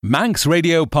Manx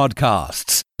Radio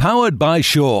Podcasts, powered by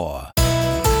Shaw.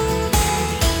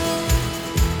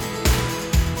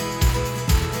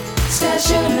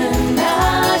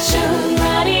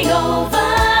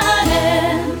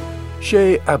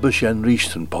 Sé Abishen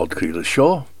Reeston Podcreel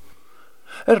Shaw.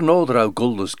 Nódra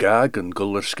Gullus Gag and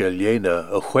Guller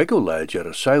Skelliena a Huegolage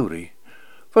a Sauri.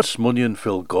 For Smunion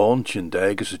Phil Gaunch and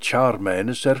Dag as a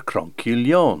charmanis Cronky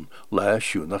La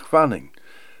Shunach Vanning.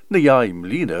 Na jaim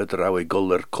Lina drawe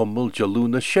Guller Kummel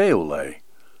Jaluna Sheolay.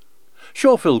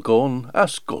 Shaw Phil Gaun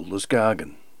as Gullus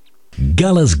Gagan.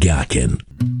 Gallas Gakin.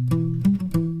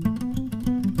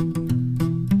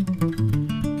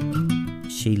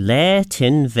 She lay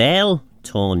tin vel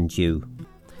toned you.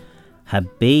 Ha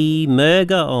be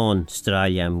murga on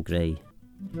strayam grey.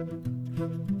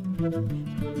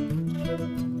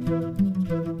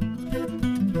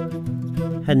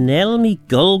 Ha nel me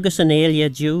gulgus an elia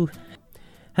jew.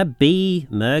 Ha be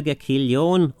murga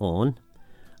killion on.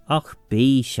 Och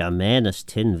be shamenas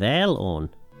tin vel on.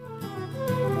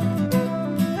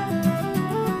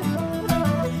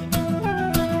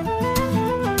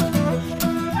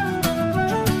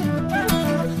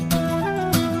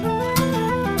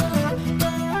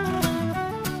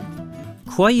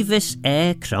 Quavis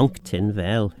cranktin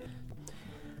vel.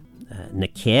 Na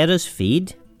keras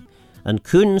feed, and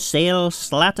kun sail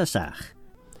slatasach.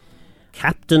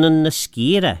 Captain and na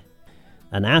skira,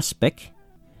 an aspic,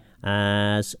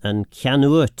 as an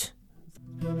canuot.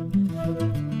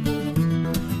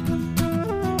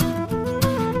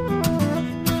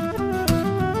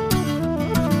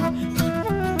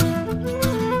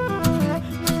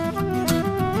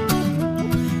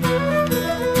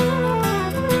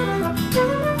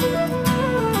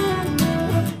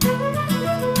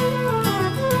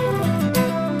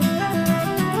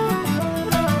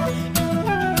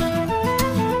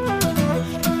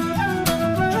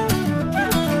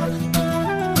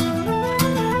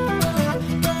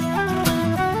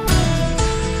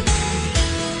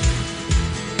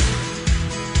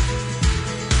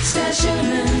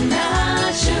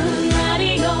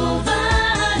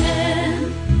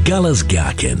 Gallas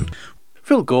Gakin.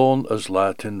 Phil Gaun as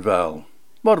Latin Val.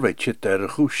 Maar chit a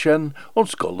Chushen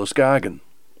ons Gullus Gagan.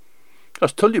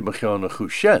 As Tully Machana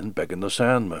Chushen begin the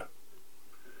Sanma.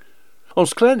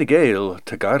 Ons kleine Gale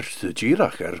Tagart de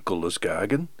Girach Gullus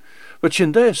Gagan. But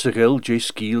Shinde Sigil J.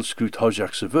 Skeel Scroot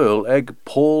Hojak Seville egg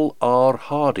Paul R.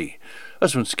 Hardy.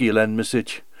 As when Skeel en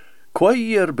message.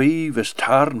 Quayer be vis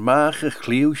tarn mach a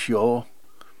clew shaw.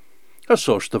 As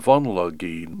source the monologue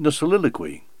na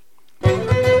soliloquy.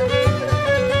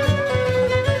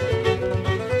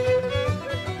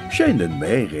 Shane en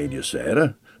mij geen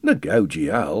Sarah, na gauji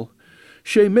al.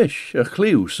 She mish a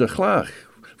clew sa glach.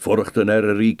 Vorchten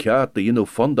riekaat die no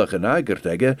vandag en agert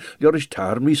egge, jorish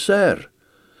tar mi ser.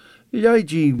 Jij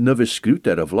ji nuvis scroot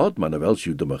vlod man wel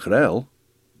sju de machrel.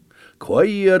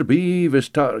 Quayer be vis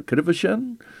tar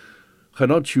krivishen?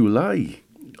 Ganot sju lai.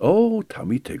 Oh,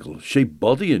 Tommy Tiggle, she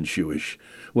body and shoeish.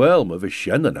 Well, me vis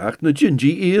shen en acht na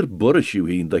gingy ear burrish you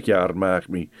heen dat jaar maak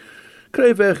me.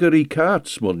 Krijvegerie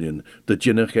kaats, munjen, de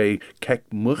jinnige kek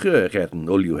mugge getten,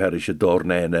 ul you herische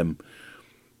dornenem.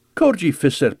 Korji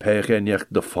visser pegenjach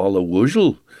de volle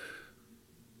woezel.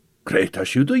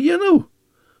 Kretas you de jinno?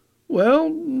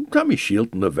 Well, Tommy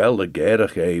Shilton de wel de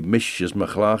gerige misjes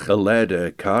machlach a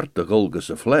lede kaart de gulgus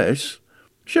a fles.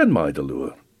 Shen mij de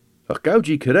loer. Ach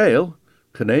gauji kereel,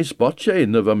 genees botje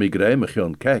in de van mi grijmig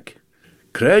kek.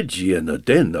 Krijg je in de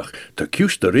dendag, de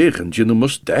kuste regen, je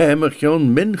moest damer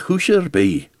gaan min goesher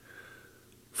bij.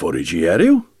 Voor je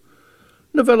eru?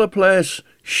 Na wel een plaats,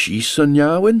 schiessen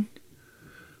jouwen?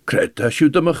 Krijg dat je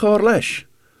de mechar les?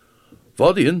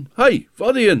 Vodien, hey,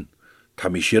 vodien,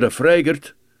 tam is hier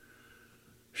afregerd.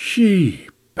 She,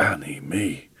 banny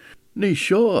me, nie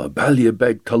sure, balje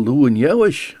beg taloen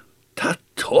jouwish, ta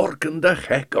torken de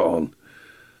gek aan.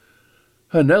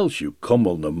 En els you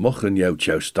kummel na mochen jou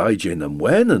tjoustaige in am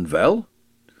wenen wel?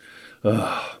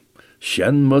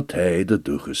 Shen mot hij de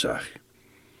doegezag.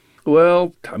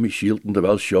 Wel, Tommy Shilton de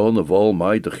wel schoon of al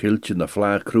mij de giltje na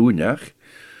vlaag kroenjach.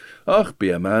 Ach,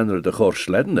 bij een man de gor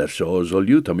sledden zo, zal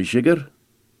you, Tommy Shigger?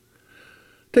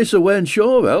 Tis a wen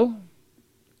show wel?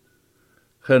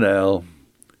 Genel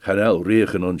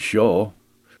regen on show.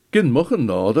 Gin mochen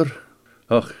nader.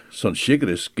 Ach, son Shigger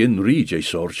is gin reed je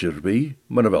sorcher be,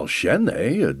 maar wel shen,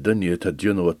 a dunje te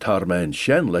juno a tarman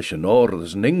shen lesh an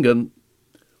orders ningen.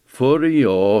 Voor een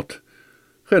jaart.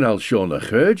 Genel schon a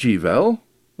geurgie wel?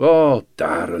 Oh,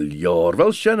 daar een jaar,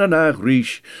 wel shen an ag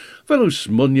riech. Wel us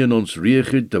munjen ons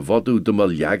riechid de wat u de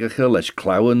maljagige les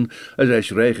klauwen, as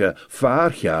rege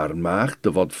vaarjaren maakt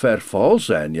de wat ver val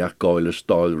zijn, ja goile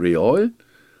stijl rioil.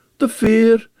 De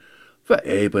veer, Va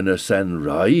eben a sen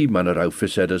rai man ar au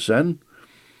fysed a sen.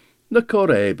 Na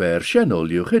cor eber shen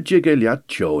oliwch a jigeliad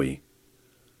choi.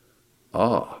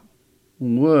 Ah,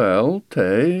 wel,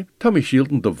 ta mi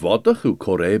shielden de vodach u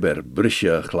cor eber brisje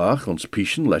a chlach ons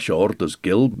pischen leis orders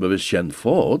gilb me vis shen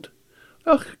ford.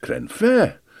 Ach, cren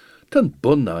fe. Tan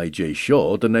bun I.J.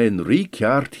 Shaw den een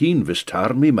riekjaart hien vis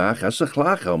tarmi mach as a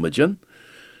chlach almagen.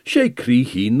 She crie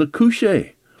hien na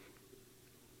couche.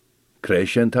 Cre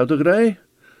shen tau de grei?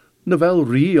 Na wel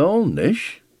rie on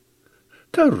nish.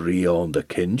 Ta rie on de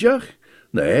kinjach,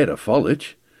 na a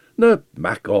follich, na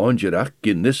mac ongerach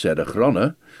ginnis a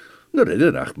chronne, na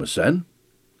ridderach me sen.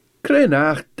 Cre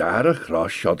nach dar a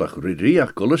chrosh odach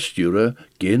ridriach gulle sture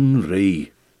gin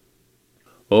rie.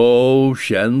 Oh,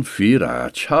 shen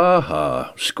firach,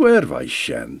 ha, square vice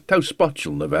shen, tau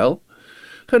spotchel na wel.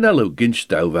 Chanello ginch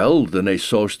tau wel, den e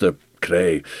soste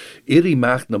cre, iri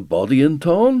macht na body in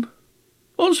ton?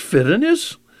 Ons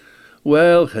firrenis?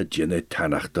 Wel, ha jinne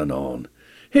tanach dan on.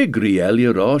 He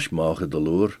grielie rosh mache de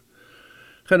loer.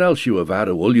 Chanel shiu a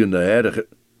vare wolju na erige,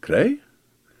 cre?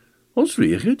 Ons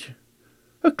riechit?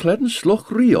 A kledden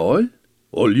sloch rioil?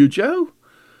 Olju jou?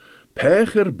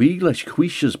 Pecher bieglas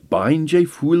quishes bain je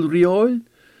fuel rioil?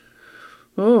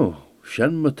 Oh,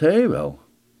 shen mate wel.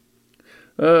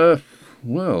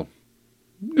 Well,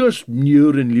 just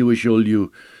nuren liwish olju.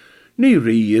 Ni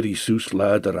ri soes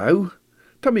lader au.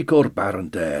 Tammy cor barren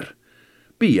der.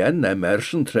 Bien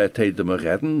emersen tret hij de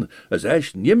magedden, as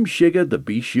esch nim shigge de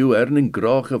bishu erning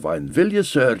groche van vilje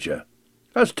surge.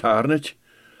 As tarnich,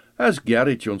 as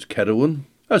gerrit ons kerroen,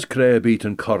 as kreebiet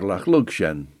en korlach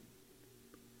lugshen.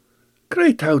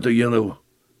 Kree tau de yunu,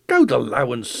 gau de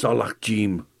lauwen solach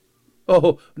jeem.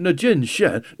 Oh, na gin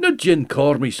shen, na gin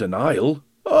cor me sen aisle.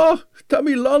 Oh,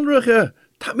 tammy lonrige,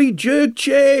 tammy jug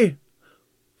che.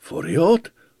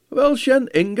 Furiot, wel shen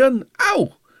ingen,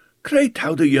 au! Kree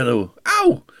tau de yunu,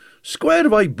 au! Square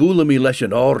vai boola me lesh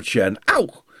an ord shen,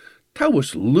 au!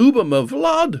 Tauus luba me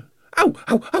vlad, au,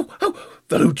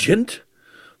 velu jint.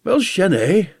 Wel shen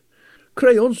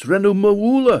Kree ons renu me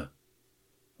woela.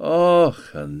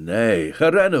 Och, nee,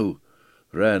 gerenu,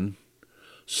 ren.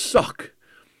 Sok.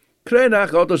 Kree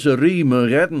nach odders a rie me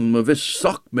redden me vis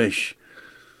sok mish.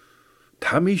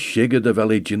 Tammy shigge de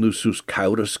veli jinusus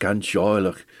kaura scan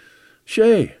shoilich.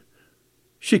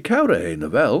 She kaura na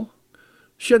wel.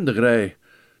 Shen de grey,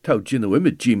 tau jinu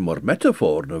imid jim mor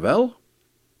metaphor na wel.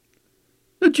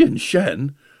 Na jin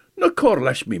shen, na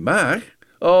corlesh mi mach.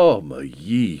 Oh, ma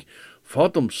ye,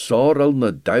 fodum sorrel na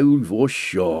daul vo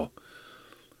shaw.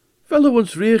 Velo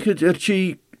ons reegit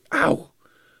chi, au,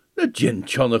 na jin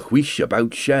chon a whish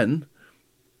about shen.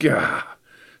 Gah,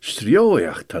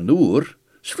 strioach tanur,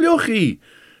 svliochi,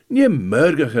 nie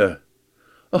murgige.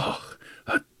 Och,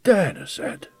 a dana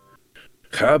said.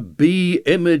 Ga bi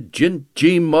imid jint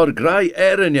jim mor grai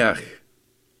erinjach.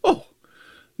 Oh,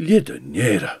 liede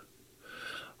nera.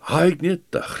 Aignet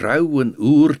de grauwen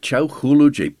oer tjau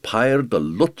chulu je pair de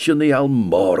lutjeni al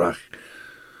morach.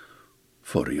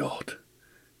 Foriot.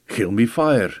 Gil mi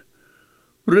fire.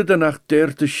 Riddenach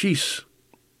der te schies.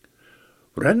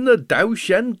 Renne dau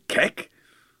shen kek.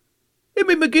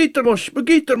 Imi me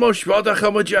gietermosh, wadach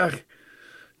amajach.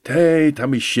 Te, ta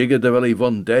mi shigge de wel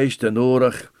van deis ten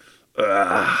orach.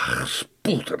 Ach,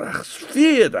 spoelterach,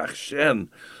 sfeerdach shen.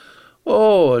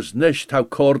 Oh, as nish tau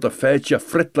cord a feitje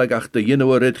fritleg ach de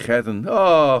jinnoe rid gedden.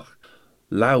 Oh,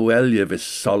 lau elje vis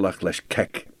solach les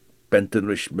kek.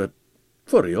 Bentenrish me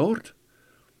foriort.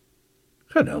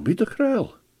 Gaan el mi de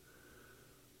kruil.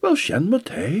 Wel, shen me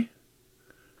te.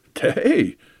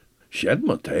 Te, shen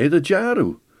me te de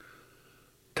jaru.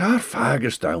 Daar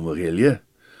fages dau me gilje.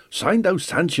 Sein dau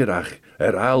sancherach,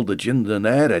 al de jin den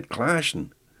het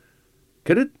clashen.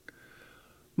 Kid it?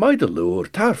 My de loor,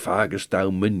 tar fagus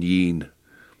dau menien.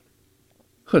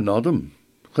 Genodem,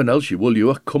 genel she wil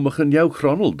you kommechen jou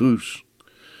chronel dus.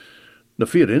 Na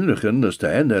vier inrichen as de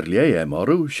en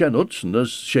maru, shen utsen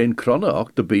as shen kronne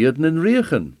ook de beerden in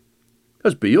regen.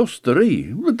 As be us de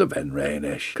rie, with de ven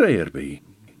reinish, kreer be.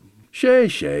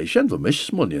 Shen van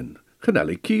mismunien,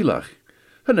 genelli kielach,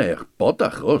 geneig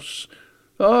bodach us.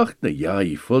 Ach, na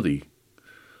jai fuddy.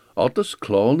 Otters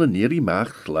clawn en neri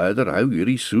macht leider au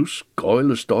uri soes,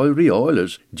 coil stoi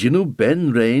rioilers, ginu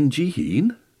ben rein gi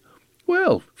heen?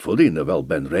 Well, fuddy na wel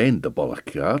ben rein de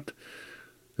bollakaat.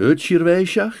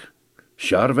 Uitschirweishach,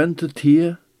 charvente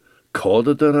tier,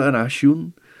 kodder en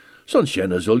asjoen, son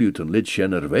shenner zul you ten lid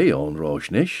shenner wee on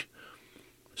roosnish.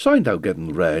 Sein thou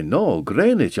getting rein no,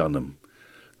 greenich on hem.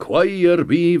 Quaier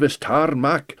be vis tar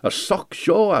mac, a sock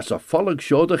show as a follig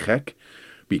show de gek.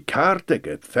 Be kaartig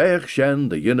het veeg shen,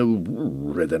 de jinne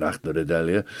ridden achter de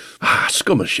delje. Ah,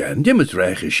 skummer shen, jimmet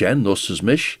reiche shen, nusses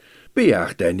mish.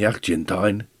 Beach denjach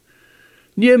gintine.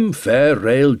 Niem fair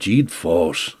rail jeed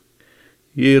force.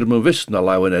 Hier me wist na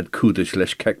lauwen ed koedisch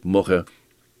les kek moche.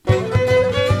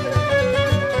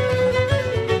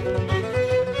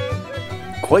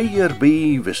 Quayer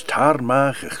be vis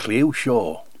tarmach a chleeuw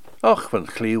shaw. Ach, van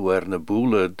chleeuw na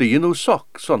boele, de no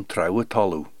socks on trouwe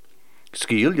tallu.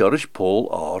 Skiel jorish Paul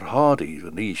R. Hardy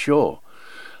van die shaw.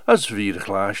 As vier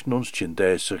glaasjen ons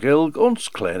chindese gilg ons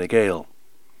kleine gale.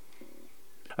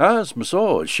 As me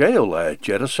saw Sheol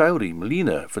Jerasauri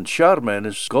Melina van Charmaine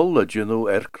is Golla Juno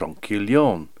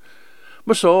Cronkilion.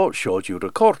 Me saw showed you the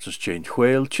cortes change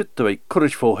whale chit the way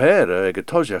courage for hair a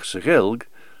getojach se gilg,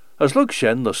 as look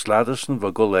shen the sladderson va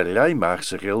Golla mach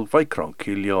se gilg vai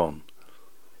Cronkilion.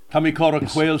 Tammy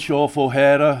cork whale show for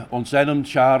hair on senem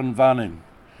charn vanning.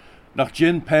 Nach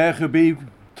gin pegebi,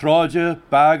 troje,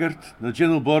 baggert, na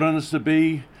gin borrenes de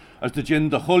be, as de gin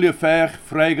de holje fech,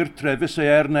 freiger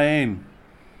trevisse nain.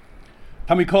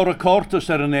 Tammy corra cortus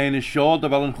an is shaw, de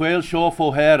wel een whale shaw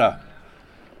for hera.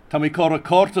 Tammy corra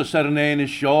cortus an is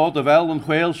shaw, de wel een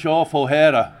whale shaw for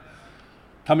hera.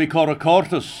 Tammy corra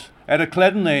cortus a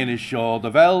cledden is shaw,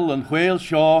 de wel een whale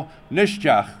shaw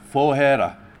nisjach for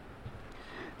hera.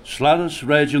 Sladders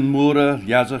regen moere,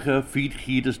 jazige, feed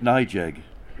giedes nijeg.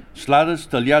 Sladders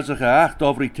tel jazige acht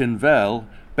over tin wel,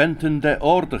 benten de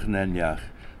ordig nenjach.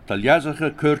 Tel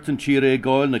jazige kurten chire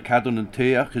goil na cadon en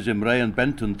teach is im rei en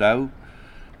benten dau.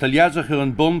 Taljazige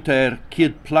een bont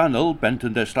kid planel,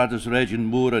 benten de sladders regen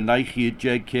moere neichie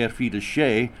jeg keer feed de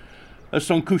shea, as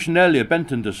son cushnelje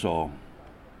benten de so.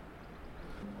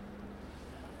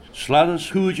 Sladders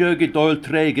hoedje gedoil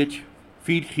tregit,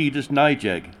 feed giedes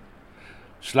nijeg.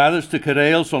 Sladders de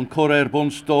kareel son korer bon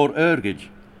stoor urgit.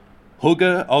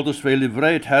 Hugge, aldus veel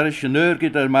livreid herrisch en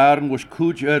urgit maren was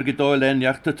koej urgedoil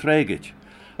enjach te tregit.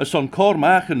 As son kor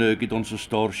machen urgit onze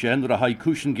stoor shen, hai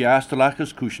kushen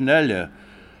geastelachas kushnelje.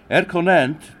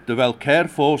 Conent, de wel care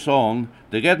force on,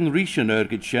 de gedden rischen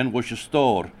urgit shen was je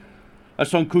store.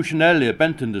 As on kushnelje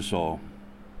benten de so.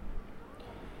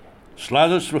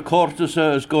 Sladders recortes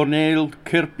as gorneel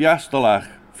kirp jastelach,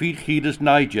 feed giedes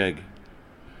nijeg.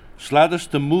 Sladders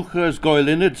de moege as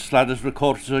goilinid, sladders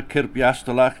recortes kirp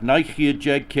jastelach, nijgie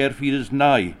jeg kerfiedes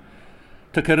nij.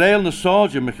 Te kareel na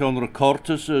soja mechon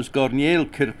recortes as gorneel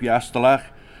kirp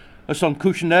jastelach, as on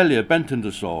kushnelje benten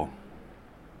de so.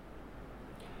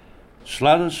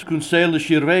 Sladders kunsele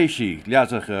shirveshi,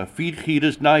 ljazige, feed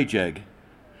giedes nijeg.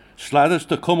 Sladders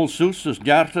de kommelsoes as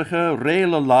njartige,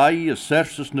 rele lai as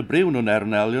sersus ne breunen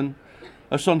erneljen,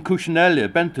 as on kushnelje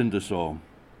benten de so.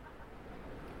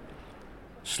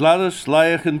 Sladders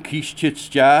laigen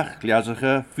kiestjitsjach,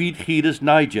 ljazige, feed giedes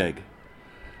nijeg.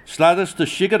 Sladders de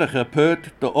shigerige pert,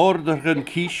 de orderigen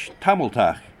kies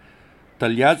tameltach.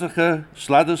 De ljazige,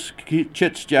 sladders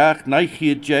chitsjach,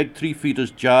 nijgie jeg 3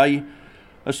 feeders jai,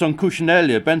 as on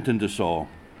kushnelje benten de so.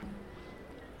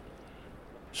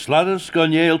 Sladders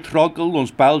gonjeel troggel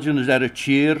ons Belgian is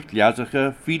cheer,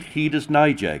 ljazige, feed giedes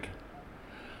nijeg.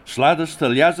 Sladders te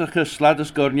ljazige,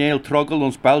 sladders gonjeel troggel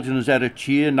ons Belgian is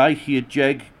cheer, nijgie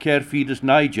jeg, ker feedes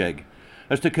nijeg.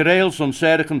 As de kareels on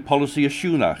serigen policy a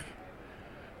schoenach.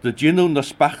 De ginu na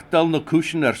spachtel na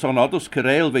kushen son odders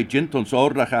kareel we gint ons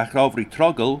oordach ach ovri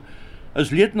troggel, as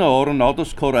liet na oren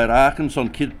odders korerachen son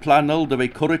kid planel de we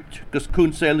kurrit gus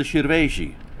kunsele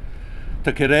shirveshi.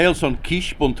 Te kareel son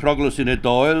kish bon troggles in a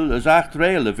doil as acht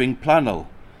rail a ving planel,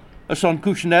 as son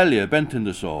kushnelje benten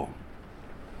de so.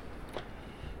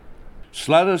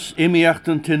 Sladders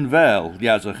imiachten tin vel,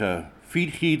 ljazige,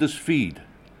 feed giedes feed.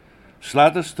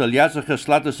 Sladders te ljazige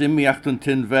sladders imiachten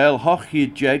tin vel, hoch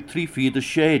je jeg 3 feedes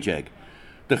shejeg.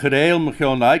 De kareel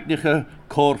mechon eignige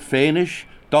kor fenish,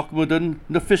 dokmuden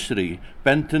na fissery,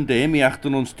 benten de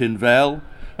imiachten ons tin vel,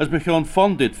 as mechon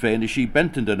fondit fenishi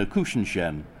benten de na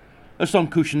kushenshen. As on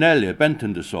kushnelje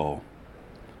benten de so.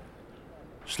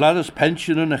 Sladders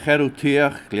pensionen a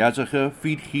cheroteach, ljazige,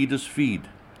 feed giedes feed.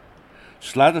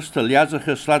 Sladders te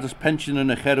ljazige, sladders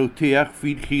pensionen a cheroteach,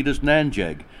 feed giedes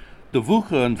nanjeg. De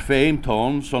voege en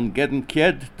feemtoon son gedden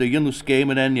kjed de jinnu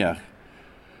skemen enjach.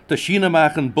 De China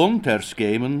maken bond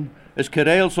skemen, is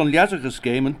kereel son ljazige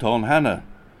skemen toon hanne.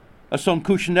 As on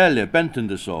kushnelje benten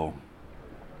de so.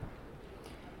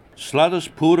 Sladders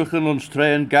poerigen ons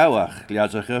trein gauwach,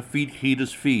 ljazige, feed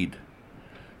giedes feed.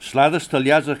 Sladders te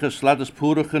ljazige, sladders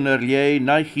poerigen lje,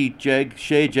 nijgie jeg,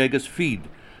 shejeg as feed.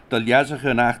 De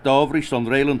ljazige nacht ovri son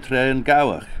reilen trein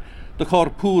gauwach. De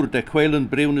chorpoer de kwelen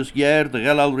breunes jaar, de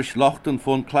gelalrisch lochten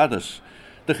von kladdes.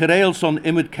 De gereel son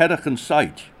imid kerrigen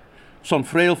site. Son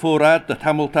frail voorraad de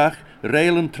tameltach,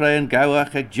 reilen trein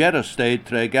gauwach, ek jerre steed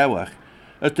tre gauwach.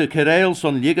 As de kereel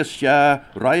son ligas ja,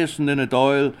 riesen in a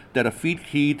doil, der a feed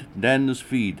gied, nen is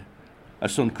feed.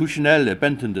 as son cushinelle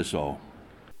benten de so.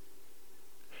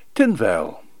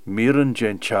 Tinvel, miren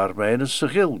jen charmanes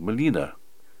sigil melina.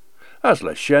 As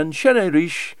la shen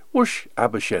rish, wush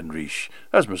abba shen rish,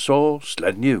 as me so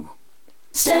sled new.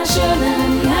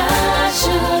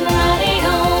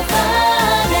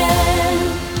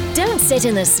 Don't sit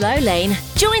in the slow lane.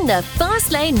 Join the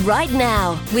fast lane right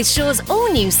now with Shaw's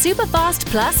all-new Superfast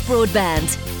Plus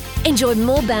broadband. Enjoy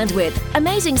more bandwidth,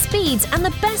 amazing speeds and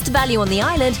the best value on the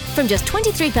island from just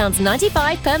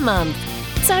 £23.95 per month.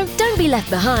 So don't be left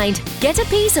behind. Get a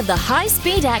piece of the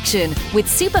high-speed action with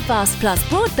Superfast Plus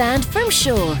broadband from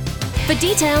Shaw. For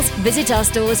details, visit our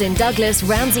stores in Douglas,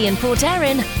 Ramsey and Port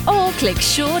Erin or click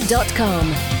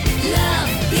shaw.com.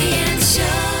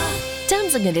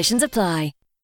 Terms and conditions apply.